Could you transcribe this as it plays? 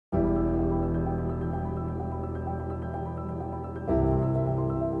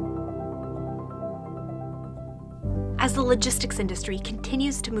logistics industry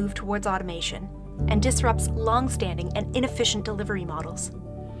continues to move towards automation and disrupts long-standing and inefficient delivery models.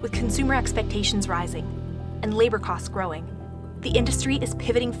 With consumer expectations rising and labor costs growing, the industry is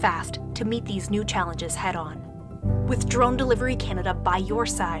pivoting fast to meet these new challenges head-on. With Drone Delivery Canada by your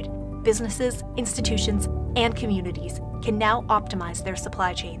side, businesses, institutions, and communities can now optimize their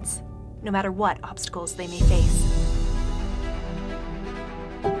supply chains, no matter what obstacles they may face.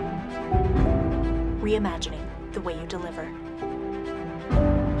 Reimagining the way you deliver.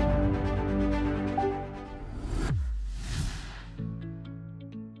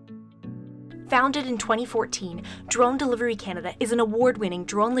 Founded in 2014, Drone Delivery Canada is an award-winning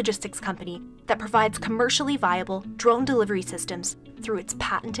drone logistics company that provides commercially viable drone delivery systems through its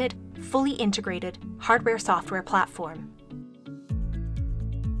patented, fully integrated hardware-software platform.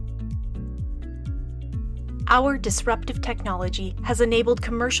 Our disruptive technology has enabled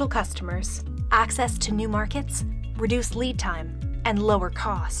commercial customers access to new markets, reduce lead time, and lower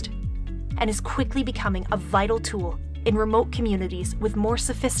cost, and is quickly becoming a vital tool in remote communities with more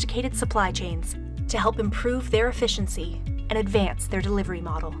sophisticated supply chains to help improve their efficiency and advance their delivery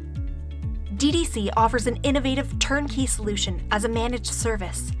model. DDC offers an innovative turnkey solution as a managed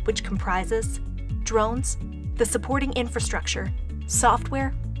service, which comprises drones, the supporting infrastructure,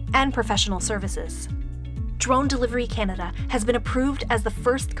 software, and professional services. Drone Delivery Canada has been approved as the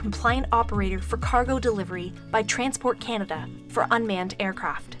first compliant operator for cargo delivery by Transport Canada for unmanned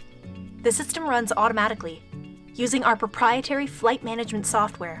aircraft. The system runs automatically. Using our proprietary flight management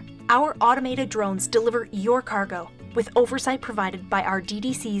software, our automated drones deliver your cargo with oversight provided by our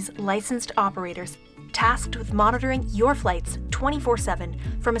DDC's licensed operators tasked with monitoring your flights 24/7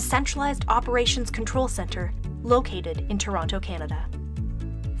 from a centralized operations control center located in Toronto, Canada.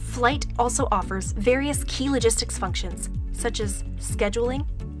 Flight also offers various key logistics functions such as scheduling,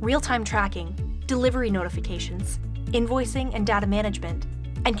 real-time tracking, delivery notifications, invoicing and data management,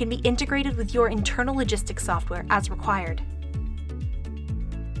 and can be integrated with your internal logistics software as required.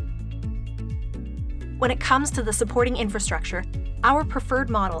 When it comes to the supporting infrastructure, our preferred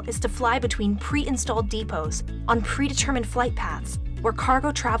model is to fly between pre-installed depots on predetermined flight paths where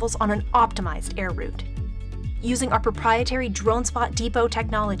cargo travels on an optimized air route. Using our proprietary DroneSpot depot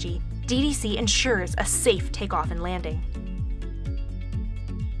technology, DDC ensures a safe takeoff and landing.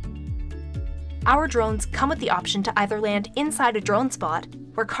 Our drones come with the option to either land inside a drone spot,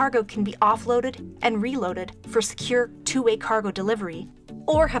 where cargo can be offloaded and reloaded for secure two-way cargo delivery,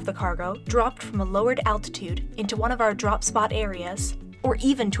 or have the cargo dropped from a lowered altitude into one of our drop spot areas, or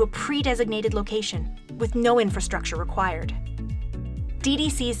even to a pre-designated location with no infrastructure required.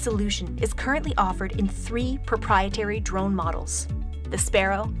 DDC's solution is currently offered in 3 proprietary drone models: the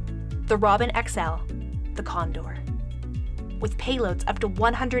Sparrow, the Robin XL, the Condor. With payloads up to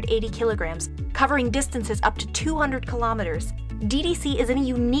 180 kilograms, covering distances up to 200 kilometers, DDC is in a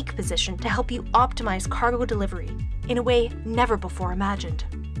unique position to help you optimize cargo delivery in a way never before imagined.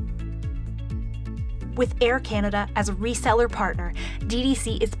 With Air Canada as a reseller partner,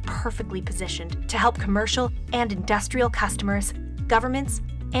 DDC is perfectly positioned to help commercial and industrial customers, governments,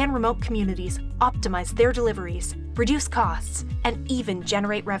 and remote communities optimize their deliveries, reduce costs, and even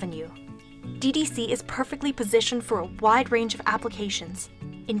generate revenue. DDC is perfectly positioned for a wide range of applications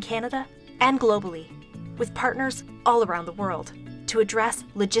in Canada and globally, with partners all around the world to address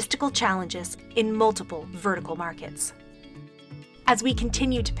logistical challenges in multiple vertical markets. As we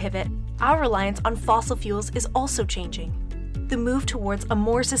continue to pivot, our reliance on fossil fuels is also changing. The move towards a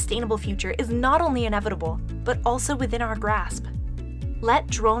more sustainable future is not only inevitable, but also within our grasp. Let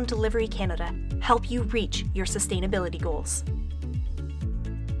Drone Delivery Canada help you reach your sustainability goals.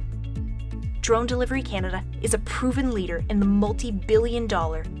 Drone Delivery Canada is a proven leader in the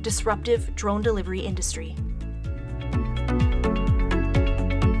multi-billion-dollar disruptive drone delivery industry.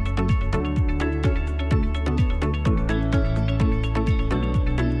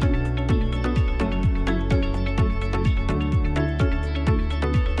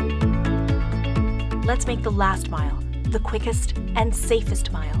 Let's make the last mile the quickest and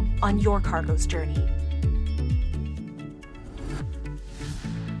safest mile on your cargo's journey.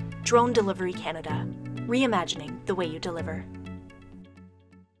 Drone Delivery Canada, reimagining the way you deliver.